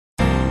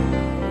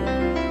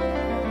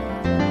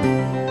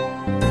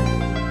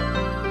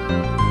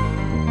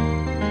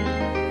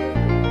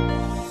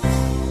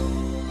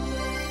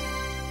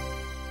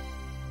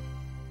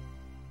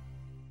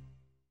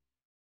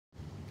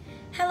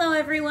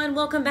everyone,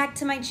 welcome back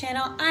to my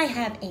channel. I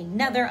have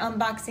another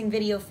unboxing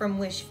video from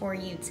Wish for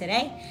you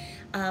today.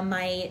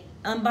 My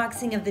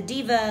unboxing of the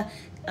Diva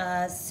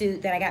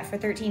suit that I got for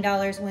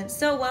 $13 went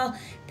so well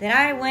that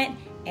I went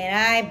and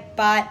I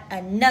bought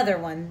another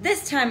one.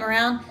 This time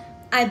around,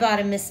 I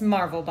bought a Miss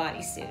Marvel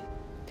bodysuit.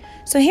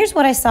 So here's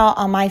what I saw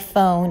on my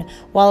phone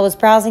while I was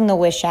browsing the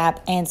Wish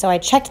app, and so I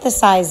checked the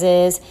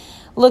sizes,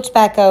 looked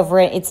back over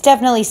it. It's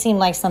definitely seemed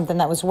like something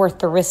that was worth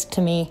the risk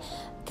to me,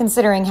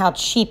 considering how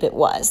cheap it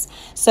was.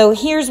 So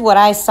here's what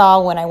I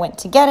saw when I went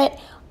to get it.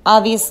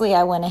 Obviously,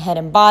 I went ahead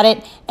and bought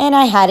it, and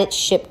I had it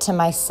shipped to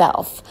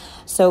myself.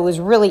 So it was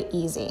really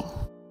easy.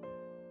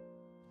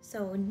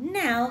 So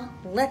now,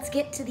 let's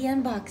get to the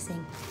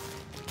unboxing.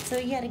 So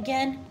yet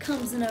again,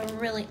 comes in a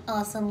really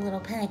awesome little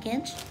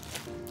package.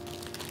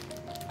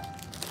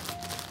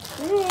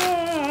 Ooh.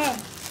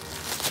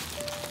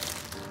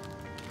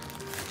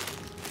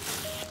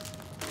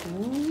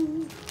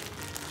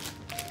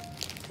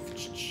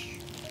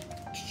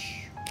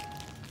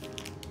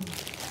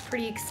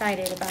 Pretty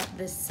excited about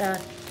this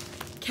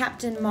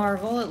Captain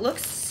Marvel. It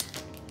looks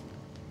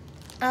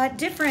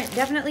different,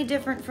 definitely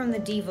different from the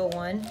Diva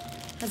one.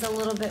 Has a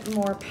little bit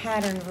more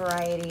pattern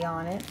variety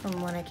on it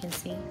from what I can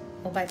see.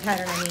 Well, by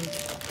pattern I mean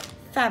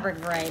fabric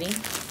variety.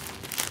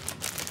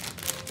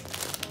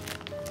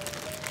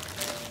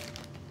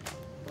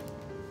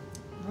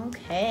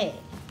 Okay,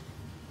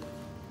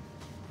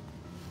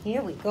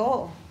 here we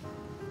go.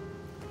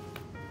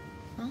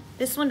 Well,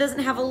 this one doesn't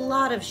have a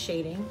lot of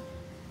shading.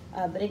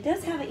 But it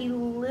does have a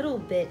little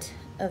bit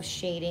of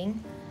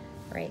shading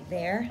right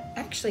there. I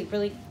actually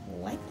really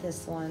like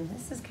this one.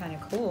 This is kind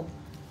of cool.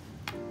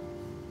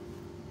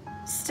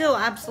 Still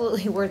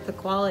absolutely worth the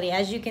quality.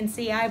 As you can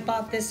see, I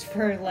bought this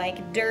for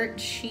like dirt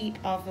cheap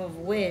off of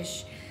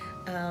Wish.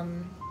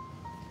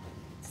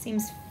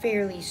 Seems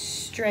fairly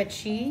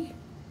stretchy.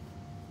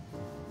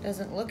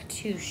 Doesn't look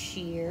too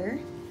sheer.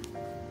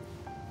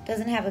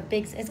 Doesn't have a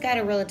big, it's got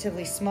a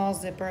relatively small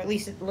zipper. At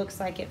least it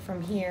looks like it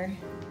from here.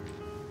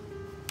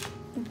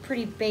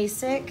 Pretty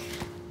basic.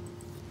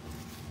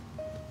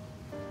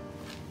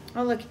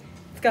 Oh look,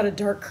 it's got a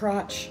dark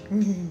crotch.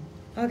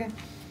 Okay.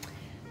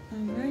 All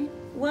right.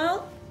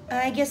 Well,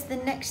 I guess the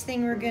next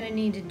thing we're gonna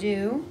need to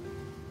do.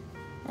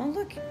 Oh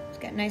look, it's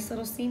got a nice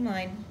little seam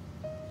line.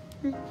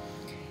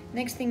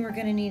 Next thing we're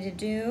gonna need to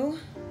do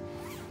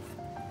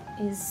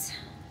is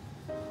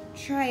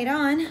try it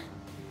on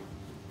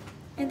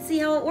and see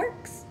how it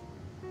works.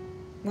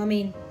 Well, I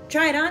mean,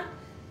 try it on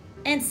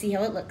and see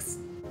how it looks.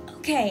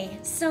 Okay,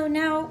 so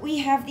now we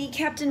have the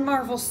Captain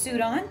Marvel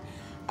suit on.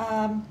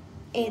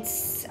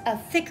 It's a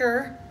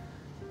thicker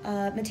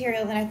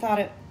material than I thought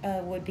it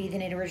would be,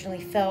 than it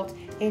originally felt.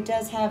 It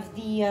does have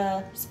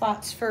the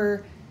spots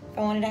for if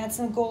I wanted to add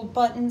some gold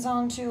buttons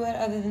onto it.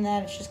 Other than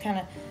that, it's just kind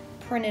of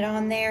printed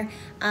on there.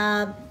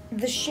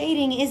 The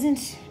shading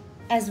isn't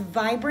as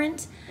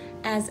vibrant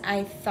as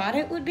I thought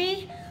it would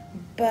be,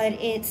 but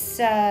it's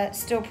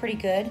still pretty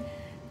good.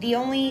 The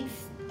only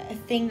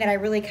thing that I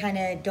really kind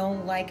of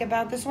don't like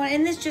about this one,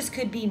 and this just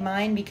could be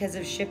mine because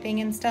of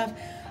shipping and stuff,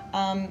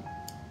 I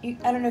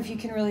don't know if you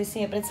can really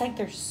see it, but it's like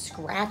there's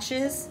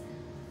scratches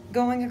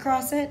going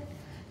across it.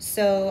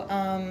 So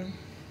I'm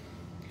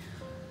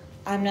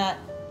not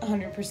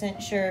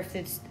 100% sure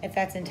if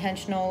that's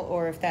intentional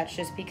or if that's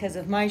just because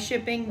of my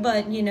shipping,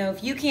 but you know,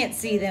 if you can't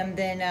see them,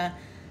 then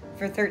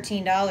for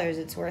 $13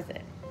 it's worth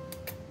it.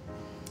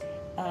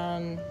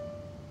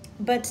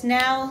 But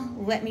now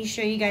let me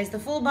show you guys the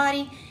full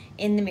body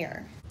in the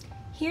mirror.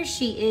 Here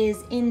she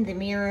is in the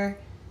mirror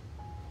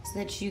so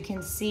that you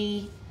can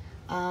see.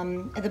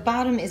 At the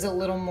bottom is a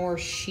little more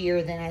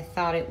sheer than I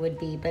thought it would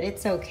be, but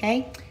it's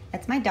okay.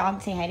 That's my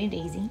dog. Say hi to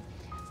Daisy.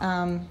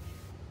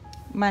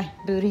 My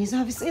booty is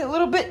obviously a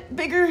little bit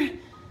bigger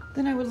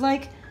than I would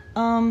like.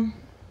 The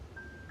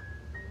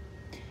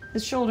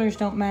shoulders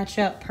don't match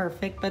up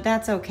perfect, but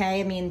that's okay.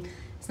 I mean,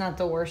 it's not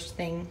the worst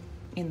thing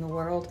in the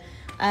world.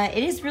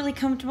 It is really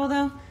comfortable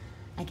though.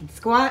 I can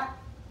squat,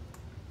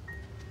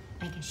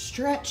 I can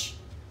stretch,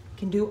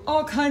 can do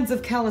all kinds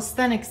of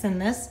calisthenics in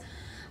this.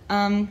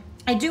 I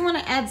do want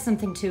to add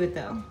something to it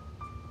though.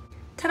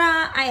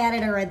 Ta-da! I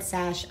added a red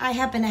sash. I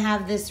happen to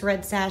have this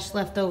red sash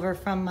left over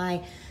from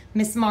my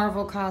Miss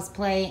Marvel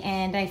cosplay,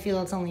 and I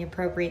feel it's only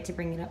appropriate to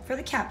bring it up for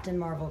the Captain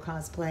Marvel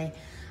cosplay.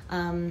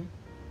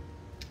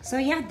 So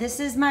yeah,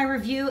 this is my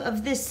review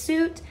of this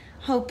suit.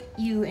 Hope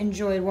you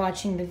enjoyed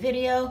watching the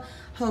video.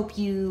 Hope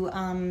you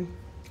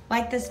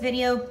like this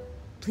video.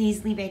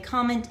 Please leave a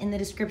comment in the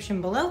description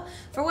below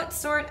for what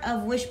sort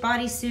of Wish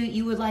bodysuit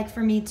you would like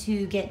for me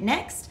to get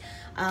next.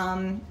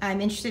 I'm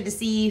interested to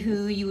see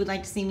who you would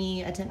like to see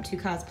me attempt to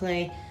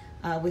cosplay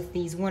with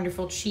these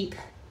wonderful cheap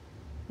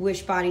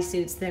Wish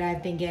bodysuits that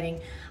I've been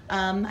getting.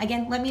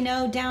 Again, let me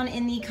know down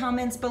in the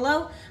comments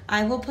below.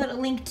 I will put a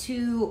link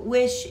to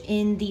Wish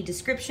in the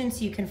description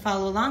so you can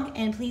follow along.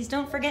 And please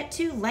don't forget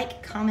to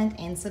like, comment,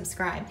 and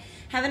subscribe.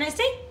 Have a nice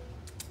day.